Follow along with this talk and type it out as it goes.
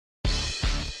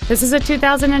This is a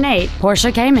 2008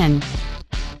 Porsche Cayman.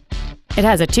 It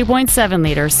has a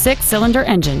 2.7-liter six-cylinder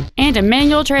engine and a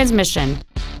manual transmission.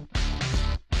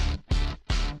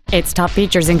 Its top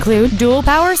features include dual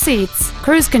power seats,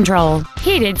 cruise control,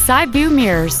 heated side view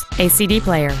mirrors, a CD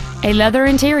player, a leather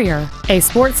interior, a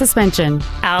sport suspension,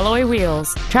 alloy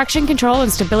wheels, traction control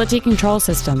and stability control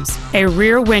systems, a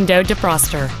rear window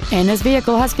defroster, and this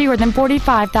vehicle has fewer than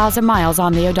 45,000 miles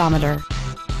on the odometer.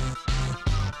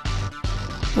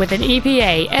 With an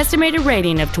EPA estimated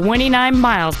rating of 29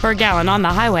 miles per gallon on the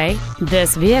highway,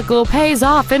 this vehicle pays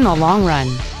off in the long run.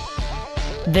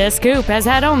 This coupe has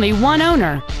had only one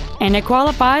owner, and it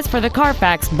qualifies for the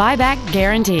Carfax buyback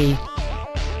guarantee.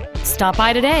 Stop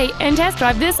by today and test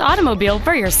drive this automobile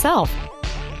for yourself.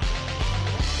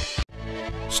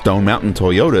 Stone Mountain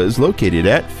Toyota is located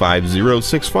at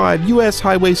 5065 US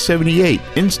Highway 78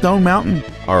 in Stone Mountain.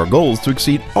 Our goal is to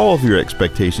exceed all of your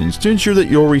expectations to ensure that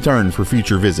you'll return for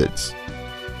future visits.